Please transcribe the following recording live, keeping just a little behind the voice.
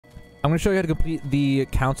I'm going to show you how to complete the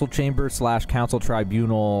council chamber / council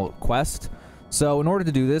tribunal quest. So in order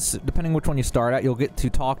to do this, depending which one you start at, you'll get to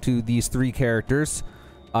talk to these 3 characters.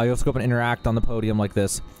 You'll just go up and interact on the podium like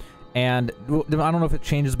this. And I don't know if it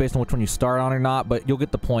changes based on which one you start on or not, but you'll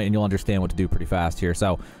get the point and you'll understand what to do pretty fast here.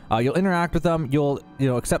 So you'll interact with them, you'll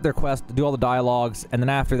accept their quest, do all the dialogues, and then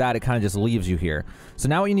after that it kind of just leaves you here. So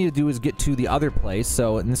now what you need to do is get to the other place.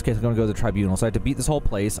 So in this case I'm going to go to the tribunal. So I have to beat this whole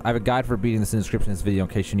place. I have a guide for beating this in the description of this video in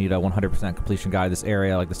case you need a 100% completion guide of this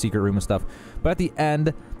area, like the secret room and stuff. But at the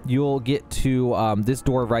end you'll get to this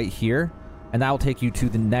door right here, and that will take you to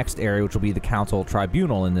the next area, which will be the council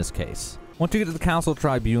tribunal in this case. Once you get to the council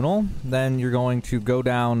tribunal, then you're going to go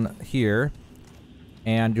down here,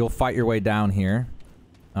 and you'll fight your way down here.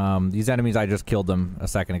 These enemies, I just killed them a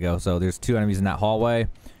second ago, so there's 2 enemies in that hallway.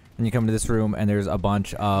 And you come to this room, and there's a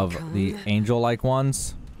bunch of the angel-like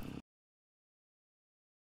ones.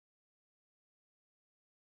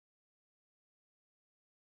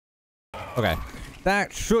 Okay,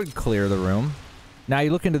 that should clear the room. Now you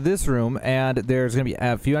look into this room, and there's going to be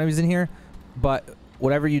a few enemies in here, but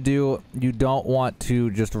whatever you do, you don't want to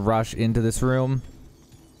just rush into this room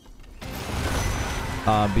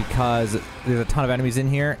because there's a ton of enemies in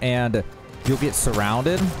here and you'll get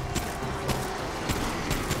surrounded.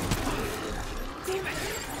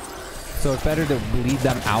 So it's better to lead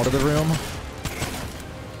them out of the room.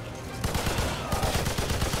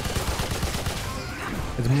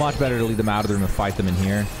 It's much better to lead them out of the room and fight them in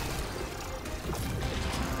here.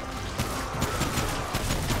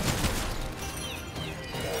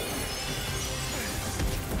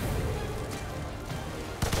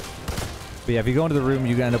 But yeah, if you go into the room,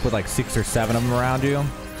 you can end up with like 6 or 7 of them around you.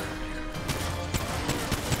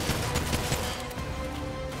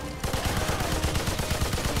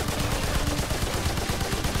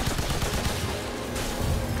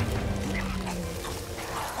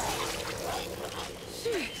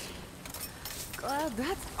 Jeez. Glad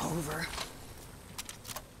that's over.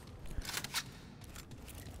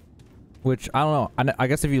 Which, I don't know. I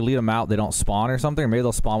guess if you lead them out, they don't spawn or something. Or maybe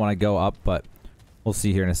they'll spawn when I go up, but we'll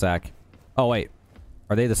see here in a sec. Oh, wait.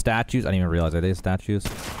 Are they the statues? I didn't even realize. Are they the statues?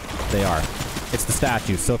 They are. It's the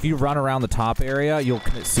statues. So if you run around the top area, you'll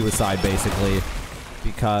commit suicide, basically.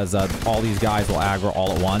 Because all these guys will aggro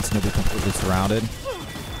all at once, and you'll be completely surrounded.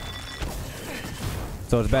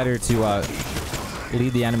 So it's better to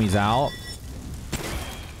lead the enemies out.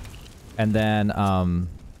 And then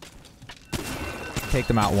take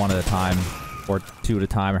them out 1 at a time. Or 2 at a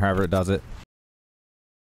time, or however it does it.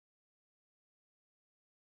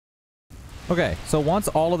 Okay, so once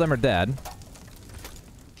all of them are dead,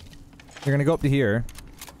 you're going to go up to here,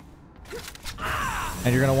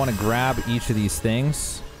 and you're going to want to grab each of these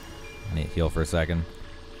things. I need to heal for a second.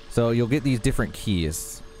 So you'll get these different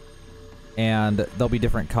keys, and they'll be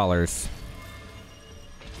different colors.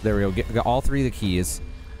 There we go. Get all 3 of the keys.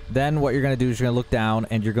 Then what you're going to do is you're going to look down,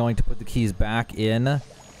 and you're going to put the keys back in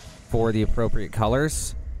for the appropriate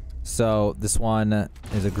colors. So this one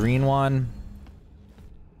is a green one.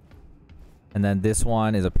 And then this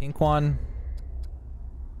one is a pink one.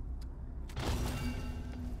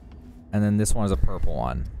 And then this one is a purple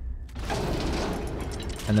one.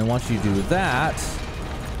 And then once you do that,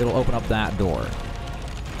 it'll open up that door.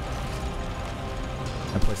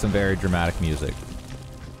 And play some very dramatic music.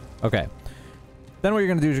 Okay. Then what you're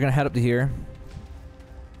going to do is you're going to head up to here.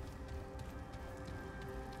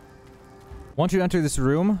 Once you enter this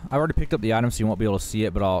room, I've already picked up the item, so you won't be able to see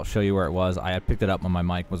it, but I'll show you where it was. I had picked it up when my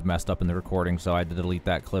mic was messed up in the recording, so I had to delete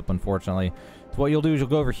that clip, unfortunately. So what you'll do is you'll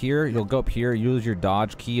go over here, you'll go up here, use your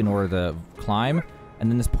dodge key in order to climb,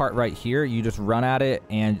 and then this part right here, you just run at it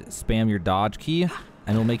and spam your dodge key, and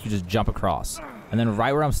it'll make you just jump across. And then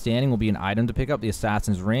right where I'm standing will be an item to pick up, the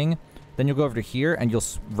assassin's ring. Then you'll go over to here, and you'll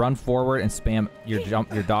run forward and spam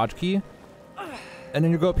your dodge key. And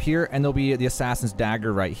then you'll go up here, and there'll be the assassin's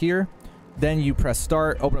dagger right here. Then you press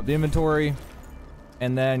start, open up the inventory,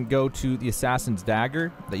 and then go to the assassin's dagger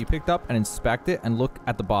that you picked up and inspect it and look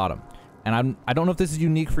at the bottom. And I don't know if this is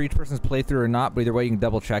unique for each person's playthrough or not, but either way you can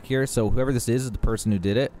double check here. So whoever this is the person who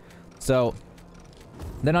did it. So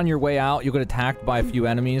then on your way out, you'll get attacked by a few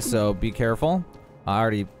enemies, so be careful. I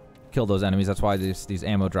already killed those enemies, that's why there's these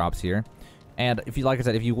ammo drops here. And if you, like I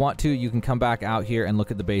said, if you want to, you can come back out here and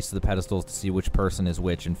look at the base of the pedestals to see which person is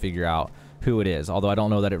which and figure out who it is. Although I don't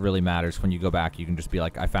know that it really matters. When you go back, you can just be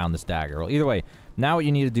like, I found this dagger. Well, either way, now what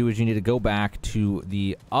you need to do is you need to go back to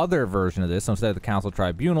the other version of this. So instead of the council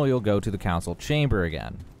tribunal, you'll go to the council chamber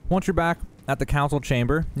again. Once you're back at the council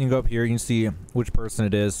chamber, you can go up here. You can see which person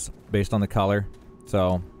it is based on the color.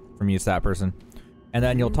 So for me, it's that person. And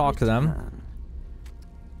then you'll talk to them.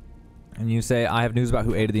 And you say, I have news about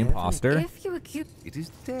who aided the imposter. If you accuse, It is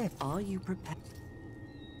dead. Are you prepared?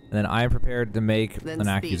 And then I am prepared to make Then an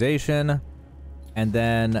speak. accusation. And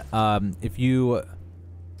then if you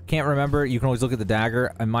can't remember, you can always look at the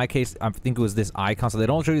dagger. In my case, I think it was this icon. So they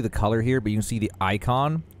don't show you the color here, but you can see the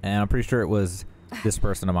icon. And I'm pretty sure it was this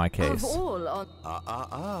person in my of case. all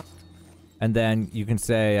on And then you can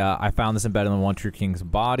say, I found this embedded in the One True King's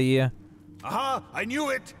body. Aha! I knew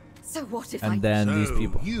it! So what if And then these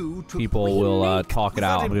people will talk it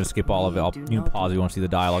out. I'm going to skip all of it. You can pause if you want to see the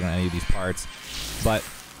dialogue on any of these parts. But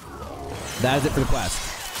that is it for the quest.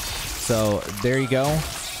 So there you go.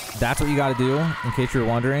 That's what you got to do, in case you're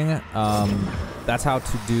wondering. That's how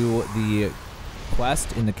to do the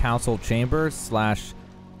quest in the council chamber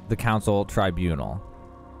 / the council tribunal.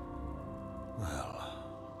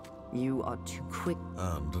 You are too quick.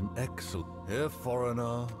 And an excellent. Here,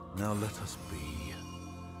 foreigner. Now let us be.